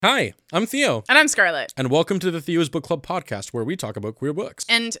Hi, I'm Theo. And I'm Scarlett. And welcome to the Theo's Book Club podcast, where we talk about queer books.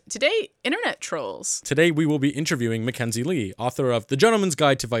 And today, internet trolls. Today we will be interviewing Mackenzi Lee, author of The Gentleman's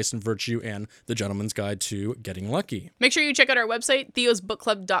Guide to Vice and Virtue and The Gentleman's Guide to Getting Lucky. Make sure you check out our website,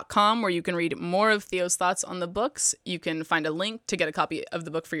 theosbookclub.com, where you can read more of Theo's thoughts on the books. You can find a link to get a copy of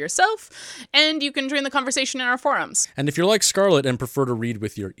the book for yourself, and you can join the conversation in our forums. And if you're like Scarlett and prefer to read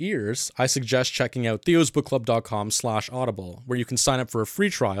with your ears, I suggest checking out theosbookclub.com/audible, where you can sign up for a free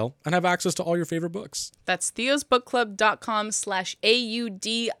trial and have access to all your favorite books. That's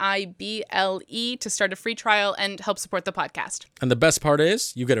theosbookclub.com/AUDIBLE to start a free trial and help support the podcast. And the best part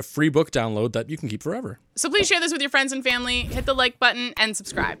is, you get a free book download that you can keep forever. So please share this with your friends and family, hit the like button, and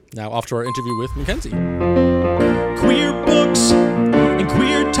subscribe. Now off to our interview with Mackenzi. Queer books and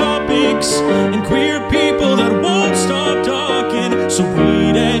queer topics and queer people that won't stop talking. So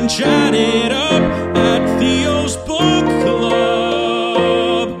read and chat it up at Theo's Book Club.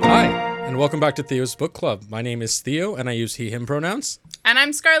 Hi, and welcome back to Theo's Book Club. My name is Theo, and I use he, him pronouns. And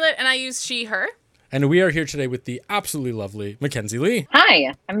I'm Scarlett, and I use she, her. And we are here today with the absolutely lovely Mackenzi Lee.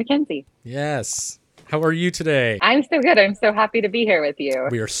 Hi, I'm Mackenzi. Yes. How are you today? I'm so good. I'm so happy to be here with you.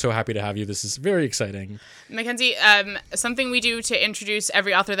 We are so happy to have you. This is very exciting. Mackenzi, something we do to introduce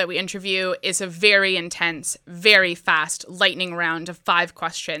every author that we interview is a very intense, very fast lightning round of 5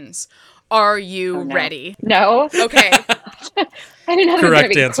 questions. Are you ready? No. Okay. I didn't know there was Correct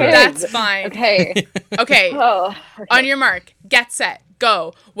gonna be answer. quiz. That's fine. Okay. Okay. Oh, okay. On your mark, get set,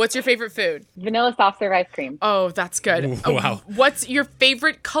 go. What's your favorite food? Vanilla soft serve ice cream. Oh, that's good. Wow. What's your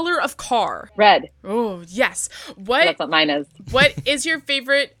favorite color of car? Red. Oh, yes. That's what mine is. What is your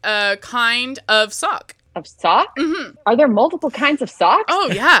favorite kind of sock? Of sock? Mm-hmm. Are there multiple kinds of socks?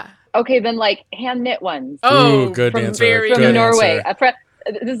 Oh, yeah. Okay, then like hand knit ones. Oh, Ooh, good from answer. very From Good Norway. answer.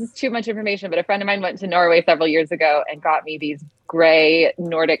 This is too much information, but a friend of mine went to Norway several years ago and got me these gray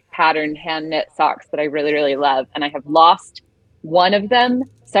Nordic patterned hand knit socks that I really, really love. And I have lost one of them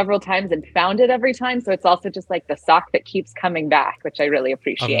several times and found it every time. So it's also just like the sock that keeps coming back, which I really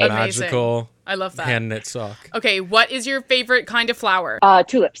appreciate. A Amazing. magical I love that. hand knit sock. Okay, what is your favorite kind of flower?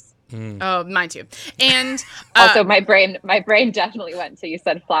 Tulips. Oh, mine too. And Also, my brain definitely went until you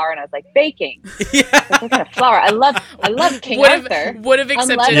said flower, and I was like, baking. What kind of flower? I love King Arthur. would have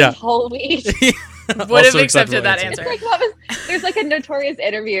accepted. Yeah. Whole wheat. Would have Also accepted that acceptable answer. There's like a notorious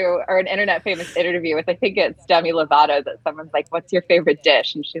interview or an internet famous interview with, I think it's Demi Lovato, that someone's like, "What's your favorite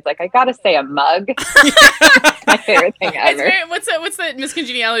dish?" And she's like, "I gotta say a mug." It's my favorite thing It's ever. very, what's the Miss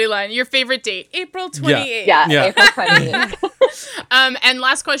Congeniality line? Your favorite date? April 28th. Yeah, Yeah. April 28th. And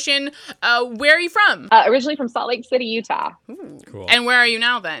last question, where are you from? Originally from Salt Lake City, Utah. Cool. And where are you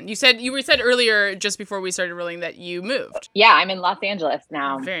now then? You said earlier, just before we started rolling, that you moved. Yeah, I'm in Los Angeles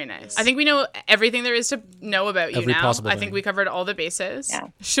now. Very nice. I think we know everything there is to know about you Every now. possible I thing. think we covered all the bases. Yeah.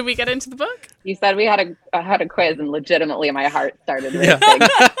 Should we get into the book? You said we had a quiz, and legitimately my heart started racing.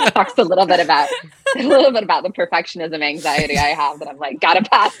 Talks a little bit about the perfectionism anxiety I have, that I'm like, gotta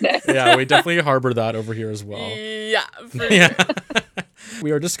pass this. Yeah, we definitely harbor that over here as well. Yeah. Yeah.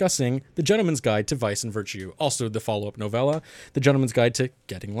 We are discussing The Gentleman's Guide to Vice and Virtue, also the follow-up novella, The Gentleman's Guide to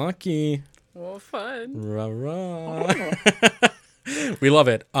Getting Lucky. Well, fun. Rah, rah. We love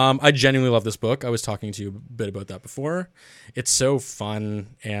it. I genuinely love this book. I was talking to you a bit about that before. It's so fun.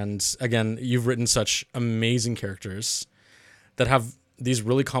 And again, you've written such amazing characters that have these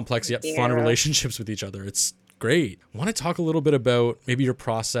really complex yet fun relationships with each other. It's great. I want to talk a little bit about maybe your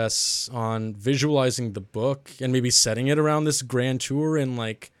process on visualizing the book and maybe setting it around this grand tour and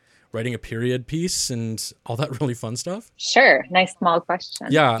like writing a period piece and all that really fun stuff. Sure. Nice small question.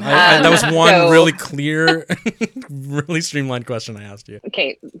 Yeah, that was one So- really clear, really streamlined question I asked you.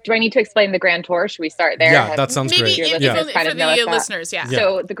 Okay. Do I need to explain the Grand Tour? Should we start there? Yeah, that sounds Maybe great. Your if, listeners for, kind for of know the that. listeners, yeah. Yeah.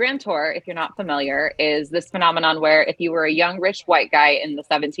 So the Grand Tour, if you're not familiar, is this phenomenon where if you were a young, rich white guy in the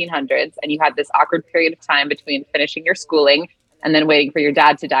 1700s and you had this awkward period of time between finishing your schooling and then waiting for your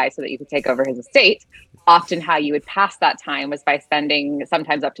dad to die so that you could take over his estate, often how you would pass that time was by spending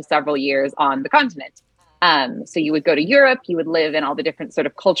sometimes up to several years on the continent. So you would go to Europe, you would live in all the different sort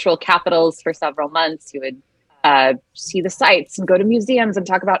of cultural capitals for several months. You would see the sights and go to museums and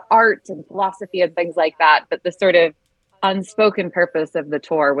talk about art and philosophy and things like that. But the sort of unspoken purpose of the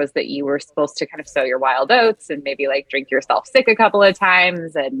tour was that you were supposed to kind of sow your wild oats and maybe like drink yourself sick a couple of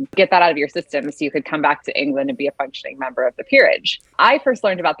times and get that out of your system so you could come back to England and be a functioning member of the peerage. I first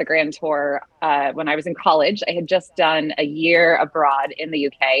learned about the Grand Tour when I was in college. I had just done a year abroad in the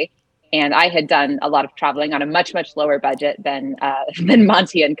UK, and I had done a lot of traveling on a much, much lower budget than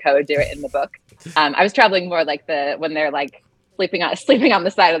Monty and Co. do it in the book. I was traveling more like when they're like sleeping on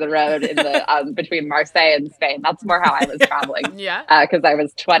the side of the road in the between Marseille and Spain. That's more how I was traveling. Yeah. Because I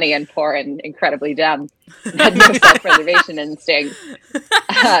was 20 and poor and incredibly dumb, had no self-preservation instinct.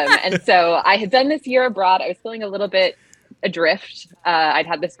 And so I had done this year abroad. I was feeling a little bit adrift. I'd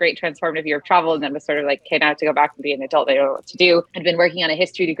had this great transformative year of travel, and then was sort of like, okay, now I have to go back and be an adult. I don't know what to do. I'd been working on a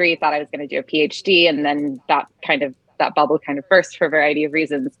history degree, thought I was going to do a PhD, and then that bubble kind of burst for a variety of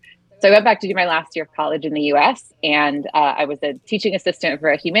reasons. So I went back to do my last year of college in the US, and I was a teaching assistant for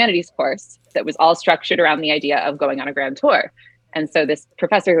a humanities course that was all structured around the idea of going on a grand tour. And so this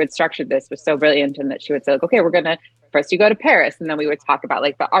professor who had structured this was so brilliant, and that she would say, like, okay, we're going to first you go to Paris, and then we would talk about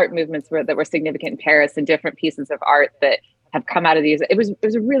like the art movements that were significant in Paris and different pieces of art that have come out of these. It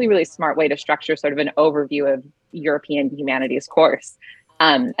was a really, really smart way to structure sort of an overview of European humanities course.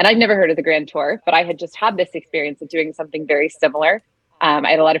 And I'd never heard of the Grand Tour, but I had just had this experience of doing something very similar. I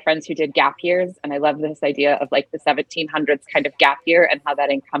had a lot of friends who did gap years, and I love this idea of like the 1700s kind of gap year and how that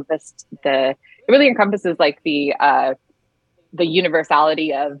it really encompasses like the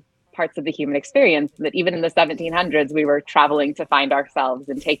universality of parts of the human experience, that even in the 1700s, we were traveling to find ourselves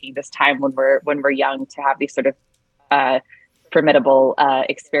and taking this time when we're young to have these sort of formidable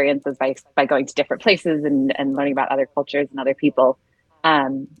experiences by going to different places and learning about other cultures and other people.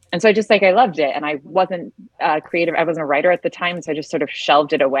 And so I loved it, and I wasn't creative. I wasn't a writer at the time. So I just sort of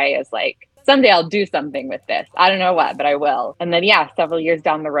shelved it away as like, someday I'll do something with this. I don't know what, but I will. And then, several years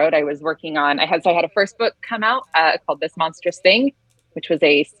down the road, I was working on, I had a first book come out called This Monstrous Thing, which was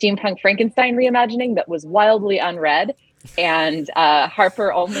a steampunk Frankenstein reimagining that was wildly unread. And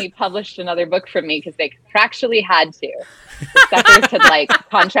Harper only published another book from me because they contractually had to. The suckers had like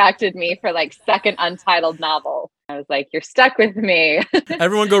contracted me for like second untitled novel. I was like, you're stuck with me.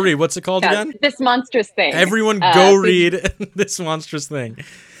 Everyone go read. What's it called again? This Monstrous Thing. Everyone go read This Monstrous Thing.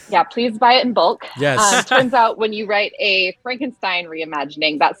 Yeah, please buy it in bulk. Yes. Turns out when you write a Frankenstein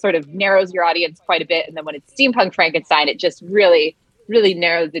reimagining, that sort of narrows your audience quite a bit. And then when it's steampunk Frankenstein, it just really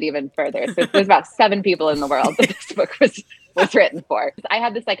narrows it even further. So there's about 7 people in the world that this book was written for. I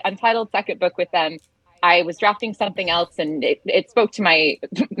had this like untitled second book with them. I was drafting something else, and it spoke to my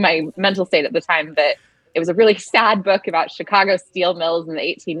mental state at the time that it was a really sad book about Chicago steel mills in the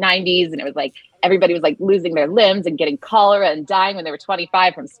 1890s. And it was like, everybody was like losing their limbs and getting cholera and dying when they were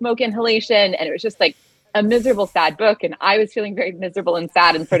 25 from smoke inhalation. And it was just like a miserable, sad book. And I was feeling very miserable and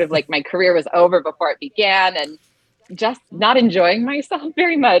sad, and sort of like my career was over before it began, and just not enjoying myself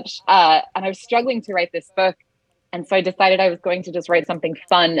very much. And I was struggling to write this book. And so I decided I was going to just write something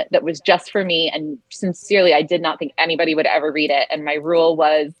fun that was just for me. And sincerely, I did not think anybody would ever read it. And my rule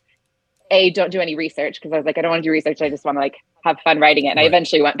was, don't do any research, because I was like, I don't want to do research. I just want to like have fun writing it. And I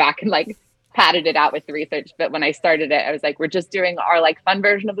eventually went back and like padded it out with the research. But when I started it, I was like, we're just doing our like fun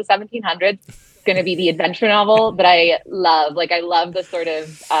version of the 1700s. It's going to be the adventure novel that I love. Like, I love the sort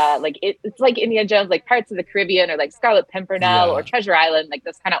of it's like Indiana Jones, like Pirates of the Caribbean, or like Scarlet Pimpernel or Treasure Island, like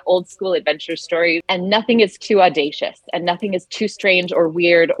those kind of old school adventure stories. And nothing is too audacious, and nothing is too strange or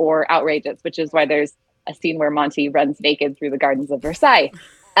weird or outrageous, which is why there's a scene where Monty runs naked through the gardens of Versailles.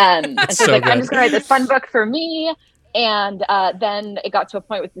 And so like, I'm just going to write this fun book for me. And then it got to a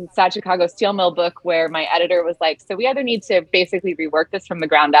point with the Sad Chicago Steel Mill book where my editor was like, so we either need to basically rework this from the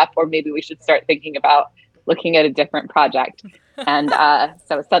ground up, or maybe we should start thinking about looking at a different project. And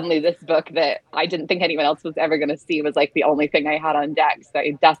so suddenly this book that I didn't think anyone else was ever going to see was like the only thing I had on deck. So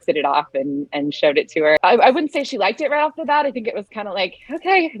I dusted it off and showed it to her. I wouldn't say she liked it right off the bat. I think it was kind of like,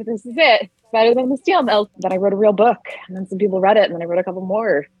 okay, this is it. Better than the steel mill. Then I wrote a real book, and then some people read it, and then I wrote a couple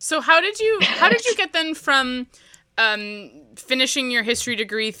more. So how did you get then from finishing your history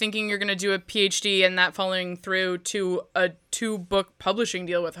degree, thinking you're going to do a PhD, and that following through to a 2-book publishing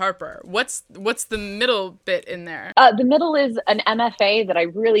deal with Harper? What's the middle bit in there? The middle is an MFA that I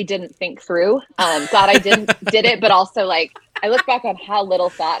really didn't think through. Glad I did it, but also like I look back on how little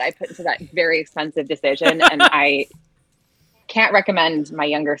thought I put into that very expensive decision, and I can't recommend my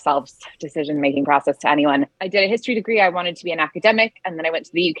younger self's decision-making process to anyone. I did a history degree. I wanted to be an academic. And then I went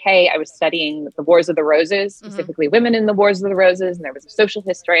to the UK. I was studying the Wars of the Roses, specifically women in the Wars of the Roses. And there was a social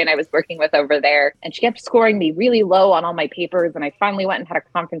historian I was working with over there. And she kept scoring me really low on all my papers. And I finally went and had a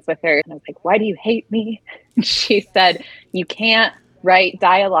conference with her. And I was like, why do you hate me? And she said, you can't write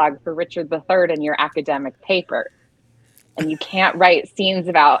dialogue for Richard III in your academic paper. And you can't write scenes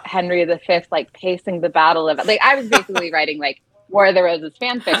about Henry V, like pacing the battle of, like, I was basically writing like War of the Roses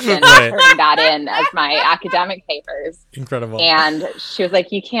fan fiction, turning that in as my academic papers. Incredible. And she was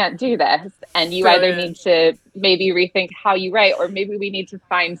like, you can't do this. And you either need to maybe rethink how you write, or maybe we need to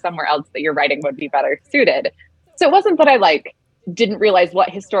find somewhere else that your writing would be better suited. So it wasn't that I like didn't realize what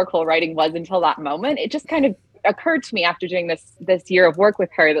historical writing was until that moment. It just kind of occurred to me after doing this year of work with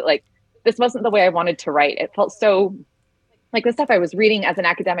her that like this wasn't the way I wanted to write. It felt so like the stuff I was reading as an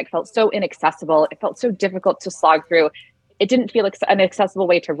academic felt so inaccessible. It felt so difficult to slog through. It didn't feel like an accessible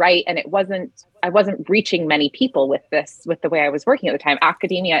way to write. And I wasn't reaching many people with the way I was working at the time.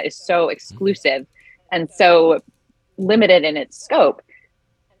 Academia is so exclusive and so limited in its scope.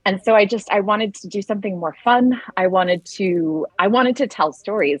 And so I wanted to do something more fun. I wanted to tell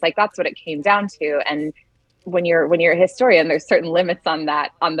stories. Like that's what it came down to. And when you're a historian, there's certain limits on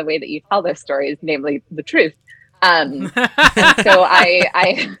the way that you tell those stories, namely the truth. And so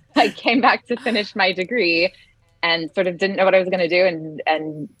I came back to finish my degree and sort of didn't know what I was going to do,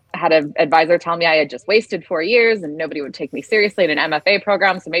 and had an advisor tell me I had just wasted 4 years and nobody would take me seriously in an MFA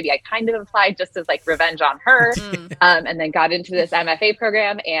program. So maybe I kind of applied just as like revenge on her, and then got into this MFA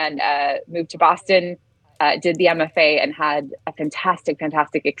program and moved to Boston, did the MFA and had a fantastic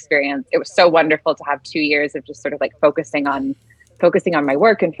experience. It was so wonderful to have 2 years of just sort of like focusing on my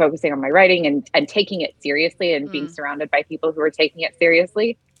work and focusing on my writing and taking it seriously and being surrounded by people who were taking it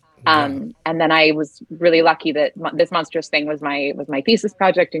seriously. And then I was really lucky that This Monstrous Thing was my thesis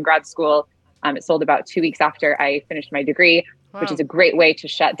project in grad school. It sold about 2 weeks after I finished my degree, which is a great way to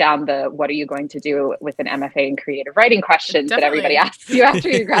shut down the what are you going to do with an MFA in creative writing questions that everybody asks you after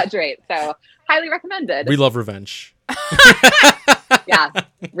you graduate. So highly recommended. We love revenge. Yeah,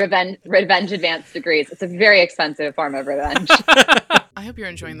 revenge advanced degrees. It's a very expensive form of revenge. I hope you're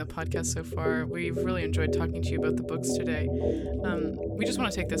enjoying the podcast so far. We've really enjoyed talking to you about the books today. We just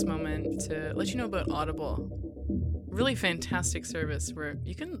want to take this moment to let you know about Audible. Really fantastic service where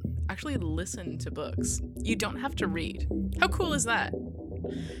you can actually listen to books. You don't have to read. How cool is that?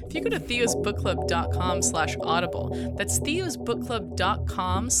 If you go to theosbookclub.com/audible, that's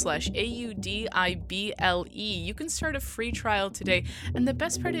theosbookclub.com/audible, you can start a free trial today. And the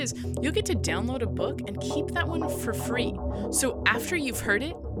best part is you'll get to download a book and keep that one for free. So after you've heard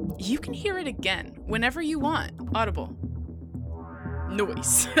it, you can hear it again whenever you want. Audible.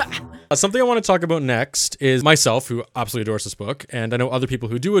 Noise. Something I want to talk about next is myself, who absolutely adores this book, and I know other people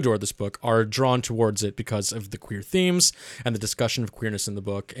who do adore this book are drawn towards it because of the queer themes and the discussion of queerness in the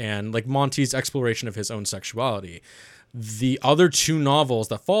book, and like Monty's exploration of his own sexuality. The other two novels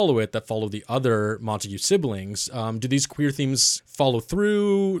that follow the other Montague siblings, do these queer themes follow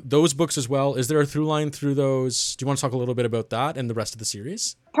through those books as well? Is there a through line through those? Do you want to talk a little bit about that and the rest of the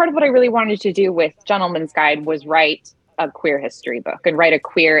series? Part of what I really wanted to do with Gentleman's Guide was write a queer history book and write a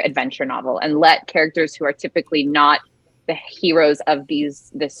queer adventure novel and let characters who are typically not the heroes of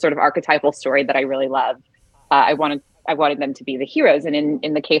this sort of archetypal story that I really love. I wanted them to be the heroes. And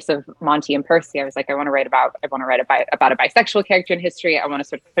in the case of Monty and Percy, I was like, I want to write about a bisexual character in history. I want to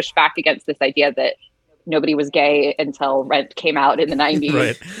sort of push back against this idea that nobody was gay until Rent came out in the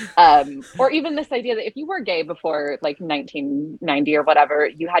 90s. Right. Or even this idea that if you were gay before like 1990 or whatever,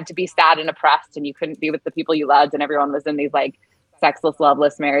 you had to be sad and oppressed and you couldn't be with the people you loved and everyone was in these like sexless,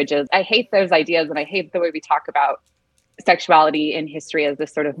 loveless marriages. I hate those ideas, and I hate the way we talk about sexuality in history as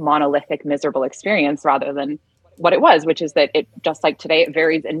this sort of monolithic, miserable experience rather than what it was, which is that it, just like today, it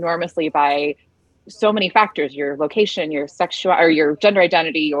varies enormously by so many factors: your location, your sexual or your gender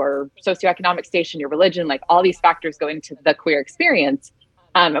identity, your socioeconomic station, your religion, like all these factors go into the queer experience.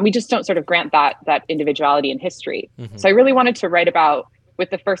 And we just don't sort of grant that individuality in history. Mm-hmm. So I really wanted to write about, with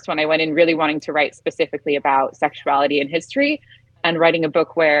the first one, I went in really wanting to write specifically about sexuality in history, and writing a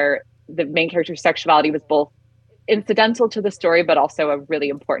book where the main character's sexuality was both incidental to the story, but also a really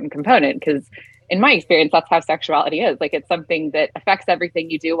important component. Because in my experience, that's how sexuality is. Like, it's something that affects everything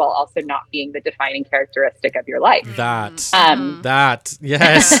you do while also not being the defining characteristic of your life. Yes.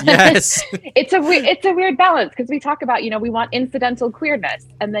 It's a weird balance, because we talk about, we want incidental queerness.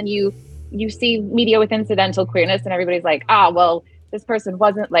 And then you see media with incidental queerness and everybody's like, well, this person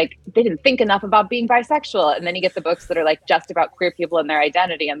wasn't like, they didn't think enough about being bisexual. And then you get the books that are like just about queer people and their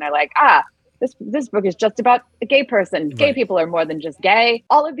identity. And they're like, this book is just about a gay person. Gay Right. people are more than just gay.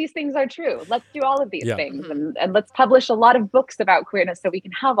 All of these things are true. Let's do all of these things. And let's publish a lot of books about queerness so we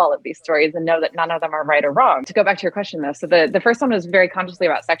can have all of these stories and know that none of them are right or wrong. To go back to your question though, so the first one was very consciously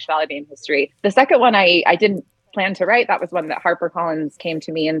about sexuality and history. The second one I didn't plan to write. That was one that HarperCollins came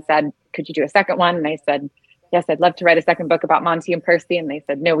to me and said, could you do a second one? And I said, yes, I'd love to write a second book about Monty and Percy. And they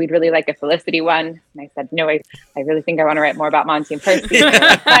said, no, we'd really like a Felicity one. And I said, no, I really think I want to write more about Monty and Percy. And they were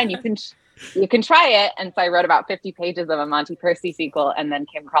like, fine, you can try it. And so I wrote about 50 pages of a Monty Percy sequel and then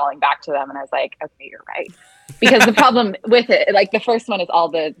came crawling back to them. And I was like, okay, you're right. Because the problem with it, like the first one is all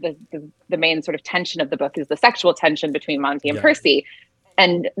the main sort of tension of the book is the sexual tension between Monty and Percy.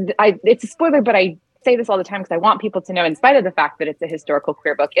 And it's a spoiler, but I say this all the time because I want people to know, in spite of the fact that it's a historical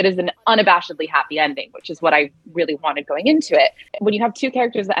queer book, it is an unabashedly happy ending, which is what I really wanted going into it. When you have two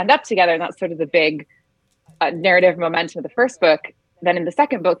characters that end up together, and that's sort of the big narrative momentum of the first book, then in the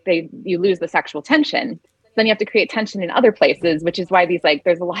second book, you lose the sexual tension. Then you have to create tension in other places, which is why these, like,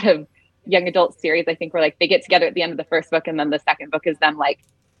 there's a lot of young adult series, I think, where like they get together at the end of the first book, and then the second book is them like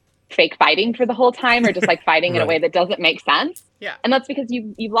fake fighting for the whole time, or just like fighting in a way that doesn't make sense. Yeah. And that's because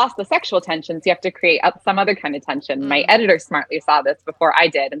you've lost the sexual tension, so you have to create up some other kind of tension. My editor smartly saw this before I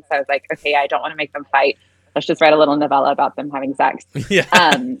did, and so I was like, okay, I don't want to make them fight. Let's just write a little novella about them having sex. Yeah.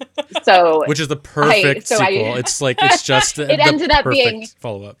 So which is the perfect sequel. It's just it ended up being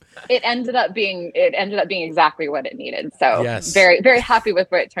follow up. It ended up being exactly what it needed. So yes. very, very happy with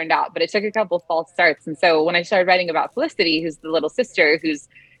where it turned out. But it took a couple false starts. And so when I started writing about Felicity, who's the little sister who's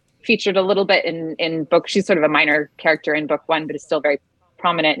featured a little bit in book, she's sort of a minor character in book one, but is still very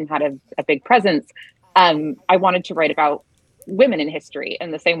prominent and had a big presence. I wanted to write about women in history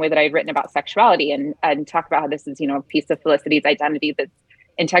in the same way that I had written about sexuality, and talk about how this is, a piece of Felicity's identity that's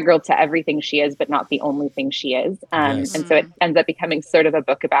integral to everything she is, but not the only thing she is. Yes. And so it ends up becoming sort of a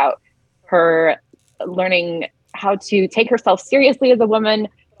book about her learning how to take herself seriously as a woman,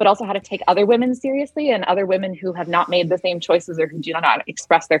 but also how to take other women seriously, and other women who have not made the same choices or who do not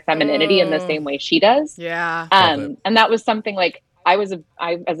express their femininity in the same way she does. Yeah. And that was something like, I as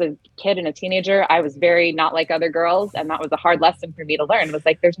a kid and a teenager, I was very not like other girls. And that was a hard lesson for me to learn. It was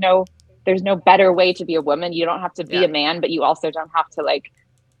like, there's no better way to be a woman. You don't have to be a man, but you also don't have to like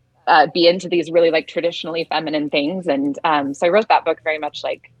be into these really like traditionally feminine things. And so I wrote that book very much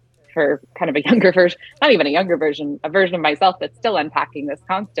like for kind of a younger version, not even a younger version, a version of myself that's still unpacking this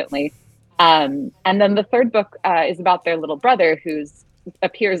constantly. And then the third book is about their little brother, who's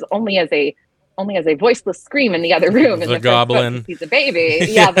appears only as a voiceless scream in the other room. The goblin. He's a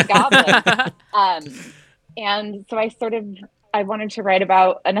baby. Yeah, the goblin. And so I wanted to write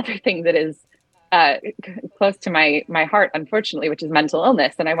about another thing that is close to my heart, unfortunately, which is mental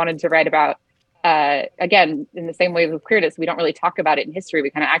illness. And I wanted to write about, again, in the same way with queerness, we don't really talk about it in history. We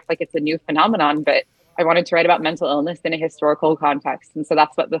kind of act like it's a new phenomenon, but I wanted to write about mental illness in a historical context. And so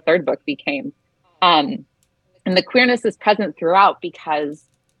that's what the third book became. And the queerness is present throughout because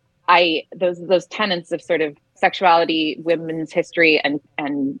those tenets of sort of sexuality, women's history,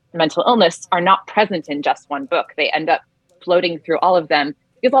 and mental illness are not present in just one book. They end up floating through all of them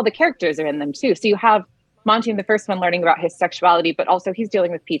because all the characters are in them too. So you have Monty in the first one learning about his sexuality, but also he's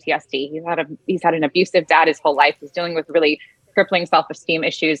dealing with PTSD. He's had an abusive dad his whole life. He's dealing with really crippling self-esteem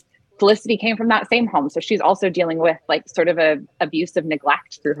issues. Felicity came from that same home, so she's also dealing with like sort of a abusive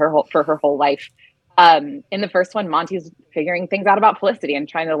neglect for her whole life. In the first one, Monty's figuring things out about Felicity and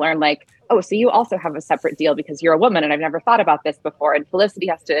trying to learn like, oh, so you also have a separate deal because you're a woman and I've never thought about this before. And Felicity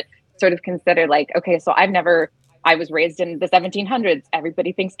has to sort of consider like, okay, so I was raised in the 1700s.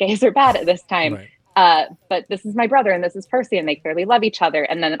 Everybody thinks gays are bad at this time. Right. But this is my brother and this is Percy, and they clearly love each other.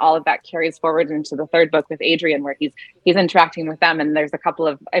 And then all of that carries forward into the third book with Adrian, where he's interacting with them. And there's a couple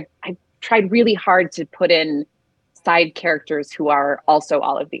of, I tried really hard to put in side characters who are also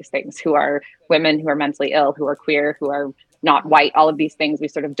all of these things, who are women, who are mentally ill, who are queer, who are not white, all of these things we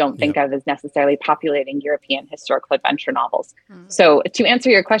sort of don't think of as necessarily populating European historical adventure novels. So to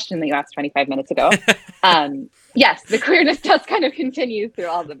answer your question that you asked 25 minutes ago, yes, the queerness does kind of continue through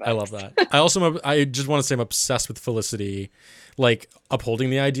all the books. I love that. I just want to say I'm obsessed with Felicity, like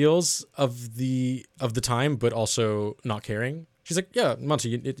upholding the ideals of the time, but also not caring. She's like, yeah, Monty,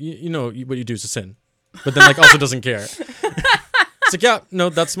 you know what you do is a sin. But then like also doesn't care. It's like, yeah, no,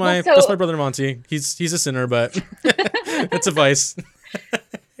 that's my brother Monty. He's a sinner, but it's a vice.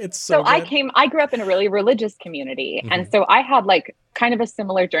 It's so good. I grew up in a really religious community. Mm-hmm. And so I had like kind of a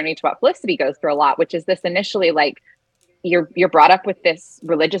similar journey to what Felicity goes through a lot, which is this initially like you're brought up with this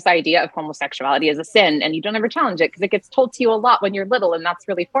religious idea of homosexuality as a sin, and you don't ever challenge it because it gets told to you a lot when you're little, and that's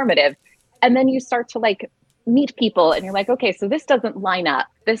really formative. And then you start to like meet people and you're like, okay, so this doesn't line up.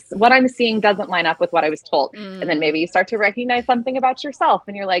 What I'm seeing doesn't line up with what I was told. And then maybe you start to recognize something about yourself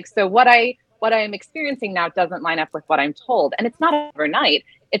and you're like, so what I am experiencing now doesn't line up with what I'm told. And it's not overnight.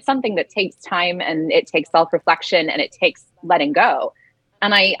 It's something that takes time, and it takes self-reflection, and it takes letting go.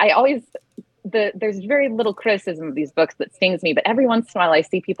 And I always, there's very little criticism of these books that stings me, but every once in a while I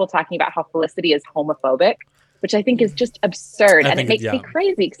see people talking about how Felicity is homophobic, which I think is just absurd. And it makes me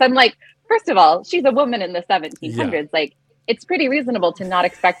crazy because I'm like, first of all, she's a woman in the 1700s. Yeah. Like, it's pretty reasonable to not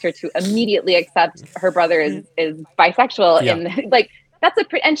expect her to immediately accept her brother is bisexual. Yeah. And like,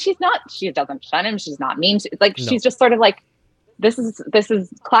 and she doesn't shun him. She's not mean. She's just sort of like, this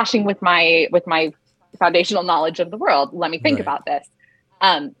is clashing with my foundational knowledge of the world. Let me think about this.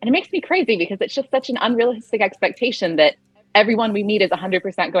 And it makes me crazy because it's just such an unrealistic expectation that everyone we meet is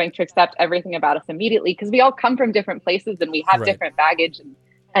 100% going to accept everything about us immediately, because we all come from different places and we have Right. different baggage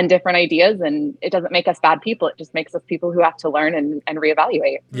and different ideas, and it doesn't make us bad people. It just makes us people who have to learn and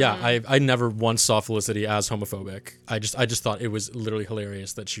reevaluate. Yeah, I never once saw Felicity as homophobic. I just thought it was literally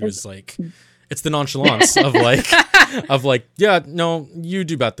hilarious that she was like, it's the nonchalance of like, yeah, no, you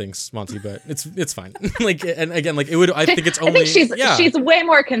do bad things, Monty, but it's fine. Like, and again, like, it would, I think it's only, I think she's way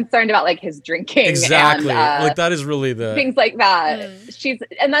more concerned about like his drinking. exactly. And, like, that is really the things like that.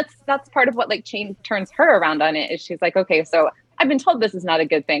 That's part of what like turns her around on it, is she's like, okay, so I've been told this is not a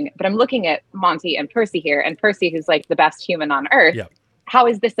good thing, but I'm looking at Monty and Percy here, and Percy, who's like the best human on earth. Yeah. How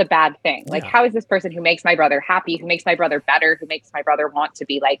is this a bad thing? Like, Yeah. how is this person who makes my brother happy, who makes my brother better, who makes my brother want to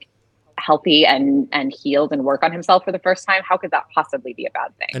be like healthy and healed and work on himself for the first time? How could that possibly be a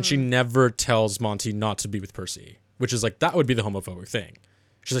bad thing? And she never tells Monty not to be with Percy, which is like, that would be the homophobic thing.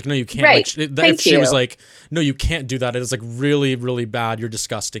 She's like, no, you can't. Right. Like, Thank if she was you. like, no, you can't do that, it's like really, really bad. You're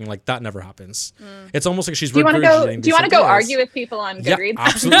disgusting. Like, that never happens. It's almost like she's Do you want to regurgitating. go? Do you want to go ideas. argue with people on Yeah, Goodreads?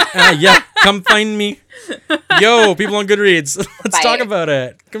 absolutely. Yeah, come find me. Yo, people on Goodreads, let's Bye. talk about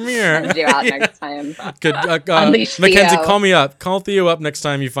it. Come here. Do out next time. Good, Unleash Mackenzie, Theo. call me up. Call Theo up next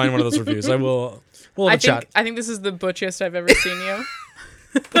time you find one of those reviews. We'll have a chat. I think this is the butchiest I've ever seen you.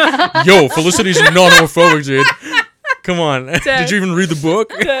 Yo, Felicity's not homophobic, dude. Come on. Did you even read the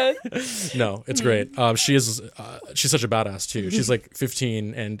book? No, it's great. She's such a badass too. She's like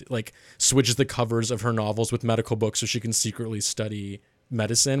 15 and like switches the covers of her novels with medical books so she can secretly study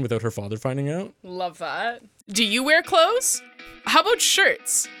medicine without her father finding out. Love that. Do you wear clothes? How about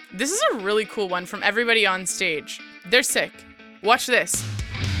shirts? This is a really cool one from everybody on stage. They're sick. Watch this.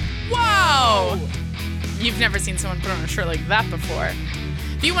 Wow! You've never seen someone put on a shirt like that before.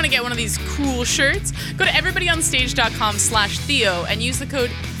 If you want to get one of these cool shirts, go to everybodyonstage.com/Theo and use the code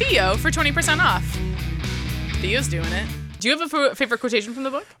Theo for 20% off. Theo's doing it. Do you have a favorite quotation from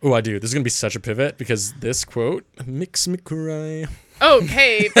the book? Oh, I do. This is going to be such a pivot because this quote makes me cry.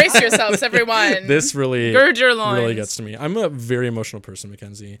 Okay, brace yourselves, everyone. This really, Gird your loins. really gets to me. I'm a very emotional person,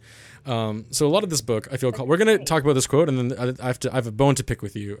 Mackenzie. So a lot of this book, I feel called. We're going to talk about this quote, and then I have a bone to pick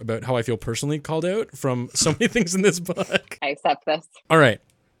with you about how I feel personally called out from so many things in this book. I accept this. All right.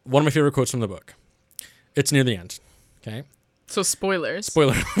 One of my favorite quotes from the book. It's near the end. Okay. So spoilers.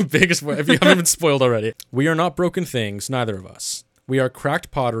 Spoiler. Biggest spoiler. If you haven't been spoiled already. We are not broken things, neither of us. We are cracked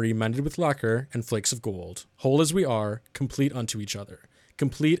pottery mended with lacquer and flakes of gold. Whole as we are, complete unto each other.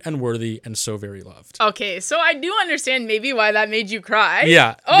 Complete and worthy and so very loved. Okay, so I do understand maybe why that made you cry.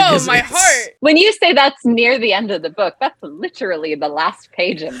 Yeah. Oh, because my it's- heart. When you say that's near the end of the book, that's literally the last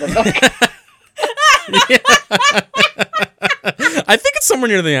page of the book. I think it's somewhere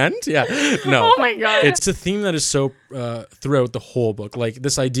near the end. Yeah. No. Oh my god. It's a theme that is so throughout the whole book. Like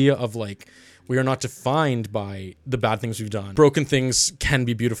this idea of like, we are not defined by the bad things we've done. Broken things can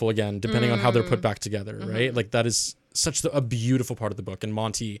be beautiful again, depending on how they're put back together, right? Like that is such a beautiful part of the book. And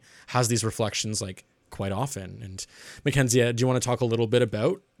Monty has these reflections like quite often. And Mackenzie, do you want to talk a little bit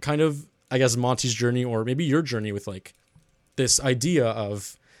about kind of, I guess, Monty's journey or maybe your journey with like this idea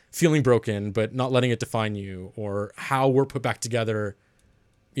of feeling broken, but not letting it define you, or how we're put back together,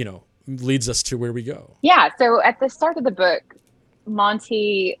 you know, leads us to where we go. Yeah. So at the start of the book,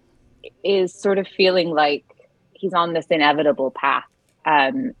 Monty is sort of feeling like he's on this inevitable path.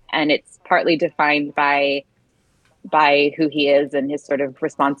 And it's partly defined by who he is and his sort of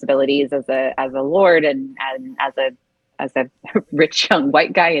responsibilities as a lord and as a rich young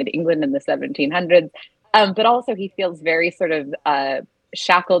white guy in England in the 1700s. But also he feels very sort of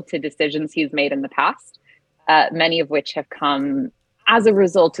shackled to decisions he's made in the past, many of which have come as a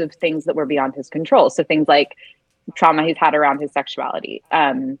result of things that were beyond his control. So things like trauma he's had around his sexuality.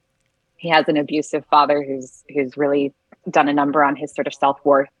 He has an abusive father who's really done a number on his sort of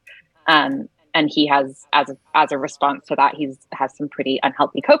self-worth. And he has, as a response to that, has some pretty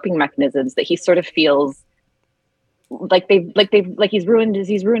unhealthy coping mechanisms that he sort of feels like he's ruined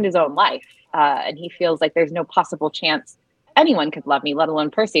his own life. And he feels like there's no possible chance anyone could love me, let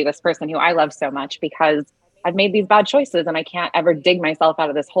alone Percy, this person who I love so much, because I've made these bad choices and I can't ever dig myself out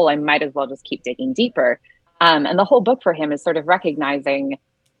of this hole. I might as well just keep digging deeper. And the whole book for him is sort of recognizing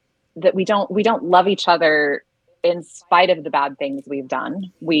that we don't love each other in spite of the bad things we've done.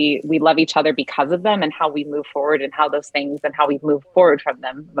 We love each other because of them and how we move forward, and how those things and how we move forward from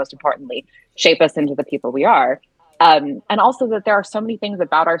them, most importantly, shape us into the people we are. And also that there are so many things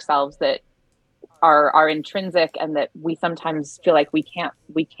about ourselves that are intrinsic and that we sometimes feel like we can't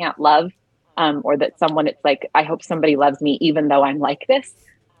love, or that it's like, I hope somebody loves me even though I'm like this.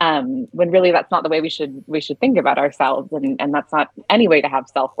 when really that's not the way we should think about ourselves, and that's not any way to have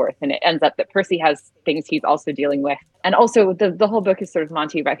self-worth. And it ends up that Percy has things he's also dealing with. And also the whole book is sort of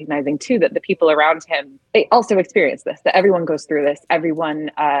Monty recognizing too that the people around him, they also experience this, that everyone goes through this.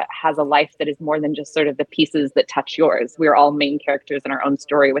 Everyone has a life that is more than just sort of the pieces that touch yours. We're all main characters in our own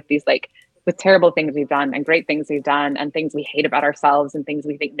story with these with terrible things we've done and great things we've done and things we hate about ourselves and things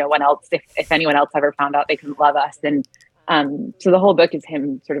we think no one else, if anyone else ever found out, they couldn't love us. And so the whole book is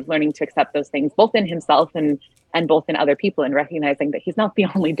him sort of learning to accept those things, both in himself and both in other people, and recognizing that he's not the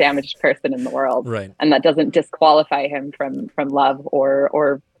only damaged person in the world. Right. And that doesn't disqualify him from love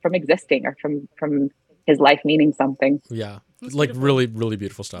or from existing or from his life meaning something. Yeah. Really, really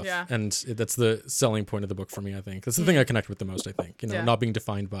beautiful stuff. Yeah. And that's the selling point of the book for me, I think. That's the thing I connect with the most, I think. Not being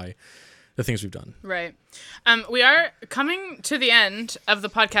defined by the things we've done. Right. We are coming to the end of the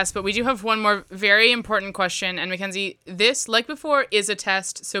podcast, but we do have one more very important question. And Mackenzie, this, like before, is a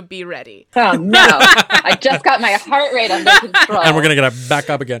test, so be ready. Oh no! I just got my heart rate under control. And we're gonna get it back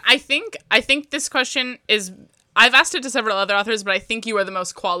up again. I think this question is. I've asked it to several other authors, but I think you are the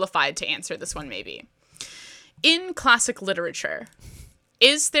most qualified to answer this one. Maybe in classic literature,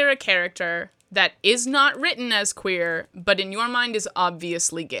 is there a character that is not written as queer, but in your mind is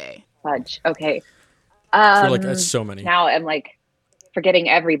obviously gay? Fudge. Okay. So many. Now I'm forgetting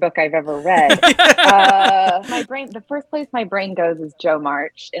every book I've ever read. The first place my brain goes is Joe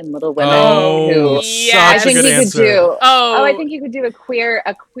March in Little Women. Oh, yeah, such a good answer. I think you could do a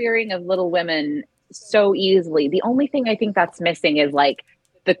queering of Little Women so easily. The only thing I think that's missing is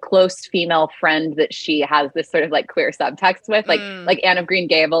the close female friend that she has this sort of queer subtext with, like Anne of Green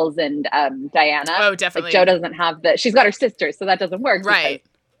Gables and Diana. Oh, definitely. Joe doesn't have she's got her sisters, so that doesn't work. Right.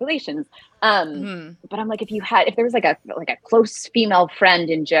 Relations. But I'm if there was a close female friend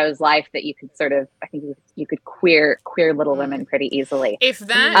in Joe's life that you could sort of, I think you could queer Little Women pretty easily. If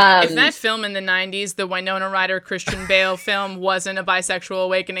that film in the 90s, the Winona Ryder Christian Bale film, wasn't a bisexual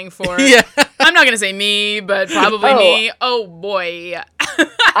awakening for, I'm not gonna say me, but probably me. Oh boy.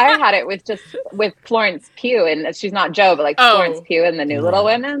 I had it with Florence Pugh, and she's not Joe, but Florence Pugh in the new Little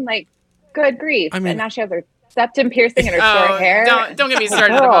Women. Good grief! And now she has her septum piercing in her short hair. Don't get me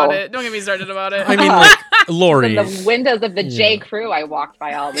started about it. Don't get me started about it. I mean, Lori. From the windows of the J. Crew, I walked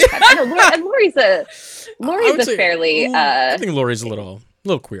by all the time. And Lori's a fairly. I think Lori's a little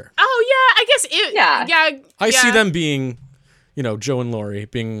queer. Oh yeah, I guess it. Yeah. I see them being, Joe and Lori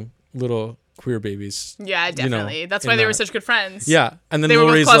being little queer babies. Yeah, definitely. That's why they were such good friends. Yeah, and then they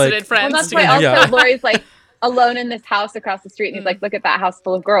Lori's were both closeted friends. Well, that's why also Lori's alone in this house across the street, and he's look at that house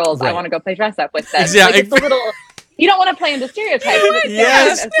full of girls. Right. I want to go play dress up with them. Exactly. It's a little. You don't want to play into stereotypes.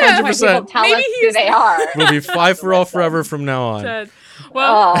 Yes, 100%. People tell us who they are. We'll be five for all forever from now on.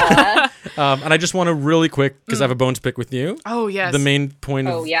 Well, and I just want to really quick, because I have a bone to pick with you. Oh, yes. The main point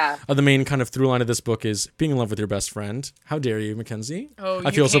of the main kind of through line of this book is being in love with your best friend. How dare you, Mackenzie? Oh, I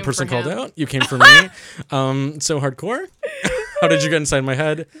feel so person called out. You came for me. So hardcore. How did you get inside my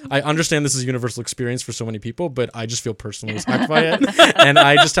head? I understand this is a universal experience for so many people, but I just feel personally attacked by it. And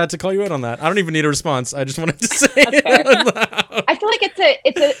I just had to call you out on that. I don't even need a response. I just wanted to say it. I feel like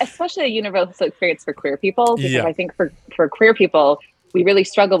it's especially a universal experience for queer people, because I think for queer people, we really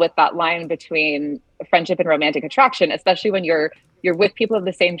struggle with that line between friendship and romantic attraction, especially when you're with people of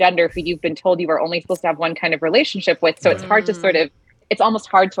the same gender who you've been told you are only supposed to have one kind of relationship with. So it's hard to it's almost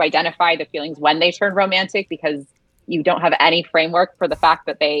hard to identify the feelings when they turn romantic, because you don't have any framework for the fact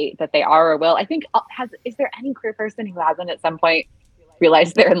that they are or will. I think, is there any queer person who hasn't at some point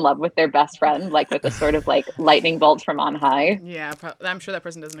realized they're in love with their best friend, with a sort of lightning bolt from on high? Yeah, I'm sure that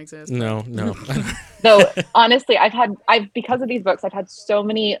person doesn't exist. No. Though honestly, because of these books, I've had so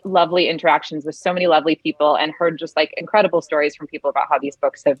many lovely interactions with so many lovely people, and heard just incredible stories from people about how these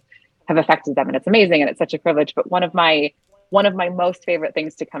books have affected them, and it's amazing, and it's such a privilege. But one of my most favorite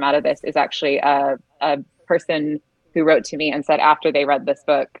things to come out of this is actually a person who wrote to me and said after they read this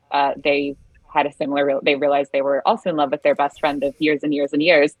book, they had a similar, they realized they were also in love with their best friend of years and years and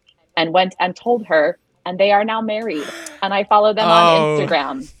years, and went and told her, and they are now married. And I follow them on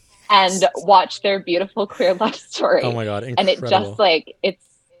Instagram and watch their beautiful queer love story. Oh my God, incredible. And it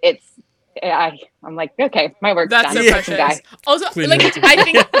just I'm okay, my work's that's done. So precious. Also, I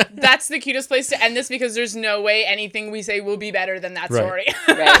think that's the cutest place to end this, because there's no way anything we say will be better than that story.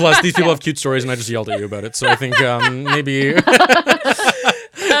 Right. Plus, these people have cute stories, and I just yelled at you about it. So I think maybe it's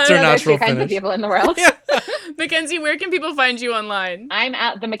our natural kinds finish. Of people in the world. Mackenzie, where can people find you online? I'm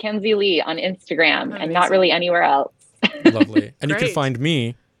at the Mackenzie Lee on Instagram, and not really anywhere else. Lovely. And you can find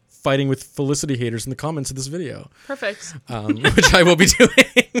me fighting with Felicity haters in the comments of this video, Perfect. which I will be doing.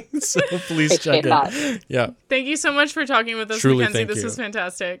 So please check Appreciate it. Yeah. Thank you so much for talking with us, Truly, Mackenzi. thank This you. was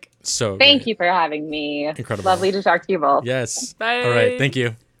fantastic. So Thank great. you for having me. Incredible. Lovely to talk to you both. Yes. Bye. All right. Thank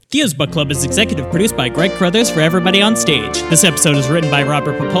you. Theo's Book Club is executive produced by Greg Crothers for Everybody on Stage. This episode is written by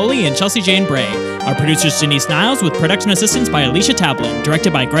Robert Popoli and Chelsea Jane Bray. Our producer's Janice Niles with production assistance by Alicia Tablin,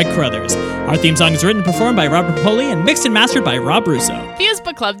 directed by Greg Crothers. Our theme song is written and performed by Robert Popoli and mixed and mastered by Rob Russo.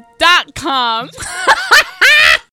 TheosBookClub.com.